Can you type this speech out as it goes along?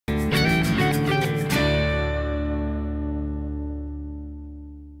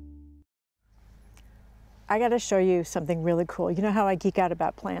I got to show you something really cool. You know how I geek out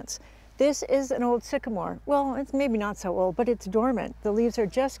about plants. This is an old sycamore. Well, it's maybe not so old, but it's dormant. The leaves are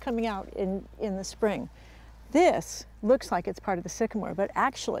just coming out in the spring. This looks like it's part of the sycamore, but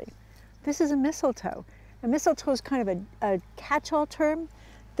actually, this is a mistletoe. A mistletoe is kind of a catch-all term.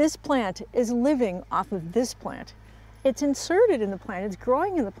 This plant is living off of this plant. It's inserted in the plant, it's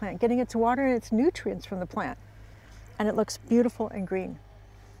growing in the plant, getting its water and its nutrients from the plant. And it looks beautiful and green.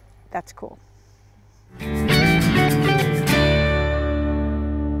 That's cool.